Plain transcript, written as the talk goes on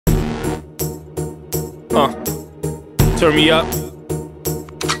Turn me up.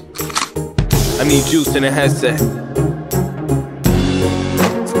 I need juice in the headset.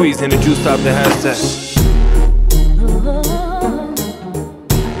 Squeezing the juice out the headset.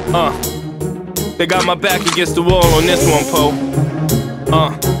 They got my back against the wall on this one, po.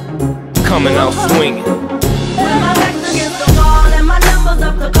 Coming out swinging. When my back's against the wall and my number's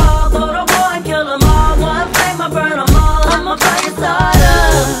up to call, go to war and kill them all. One flame, I burn them all. I'm a fire starter.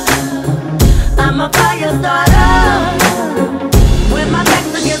 I'm a fire starter. When my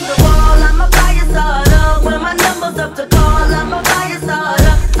back's against the wall, I'm a fire starter. When my number's up to call, I'm a fire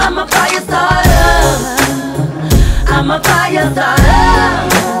starter. I'm a fire starter. I'm a fire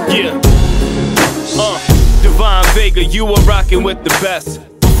starter. Yeah. Garcia Vega, you are rocking with the best.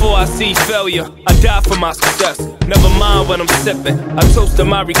 Before I see failure, I die for my success. Never mind what I'm sipping, I toast to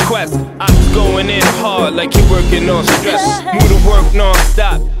my request. I was going in hard like you working on stress. Move to work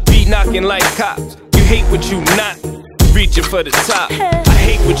non-stop, beat knocking like cops. You hate what you not, reaching for the top. I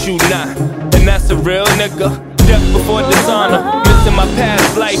hate what you not, and that's a real nigga. Death before dishonor, missing my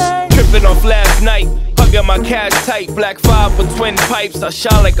past life. Tripping off last night, hugging my cash tight. Black 5 with twin pipes, I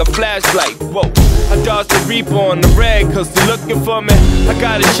shine like a flashlight. Whoa, I dodged the reaper on the red, cause they're looking for me. I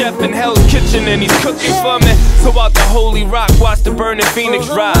got a chef in Hell's Kitchen and he's cooking for me. So out the holy rock, watch the burning phoenix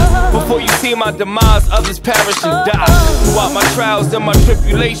rise. Before you see my demise, others perish and die. Throughout my trials and my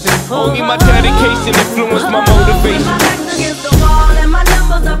tribulations, only my dedication influenced my motivation. When my back's against the wall and my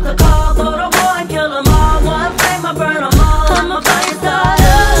number's up to call, go to war and kill them all. One flame, I burn them all. I'm a fire starter.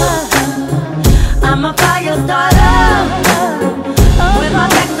 I'm a fire starter. When my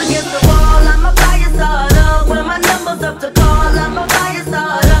back's against the wall, I'm a fire starter. When my number's up to call, I'm a fire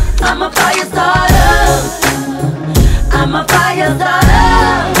starter. I'm a fire starter. I'm a fire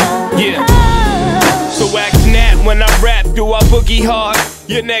starter. Yeah. So act Nat when I rap, do I boogie hard?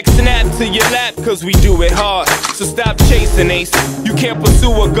 Your neck snap to your lap, cause we do it hard. So stop chasing, ace, you can't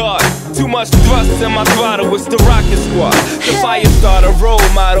pursue a guard. Too much thrust in my throttle, it's the rocket squad. The fire starter, role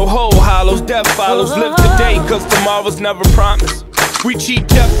model, whole hollows, death follows. Live today, cause tomorrow's never promised. We cheat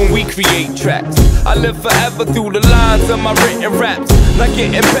death when we create tracks. I live forever through the lines of my written raps. Like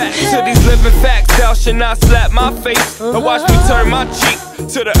getting back to these living facts. Thou shalt not slap my face and watch me turn my cheek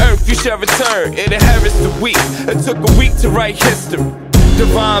to the earth. You shall return, it inherits the weak. It took a week to write history.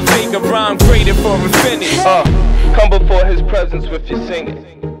 Divine Vega rhyme created for infinity. Come before his presence with your singing.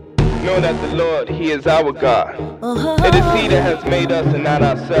 Know that the Lord, he is our God. It is he that has made us and not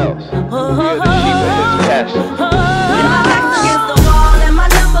ourselves. We are the sheep of his pasture. When my back's against the wall and my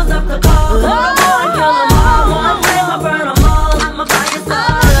number's up to call, go to war and kill them all. One flame, I burn them all. I'm a fire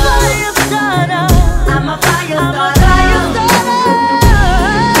starter. I'm a fire starter.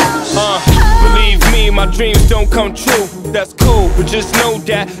 Believe me, my dreams don't come true. That's cool, but just know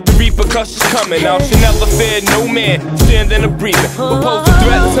that the repercussions coming. I should never fear no man, standing or breathing. Propose a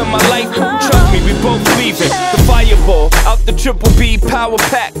threat to my life, trust me, we both leaving. The fireball, out the triple B power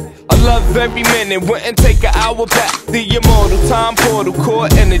pack. I love every minute, wouldn't take an hour back. The immortal time portal, core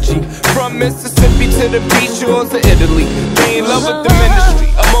energy. From Mississippi to the beach shores of Italy. They in love with the ministry,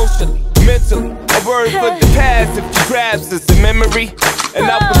 emotionally, mentally. A word for the past if you grasp it's a memory. In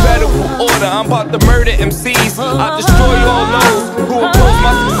alphabetical order, I'm about to murder MCs. I destroy all those who oppose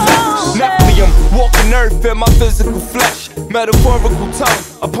my success. Nephilim, walking earth in my physical flesh. Metaphorical tongue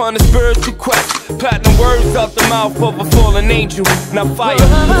upon a spiritual quest. Platinum words out the mouth of a fallen angel. Now fire,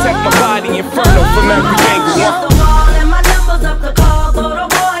 protect my body, inferno from every angle.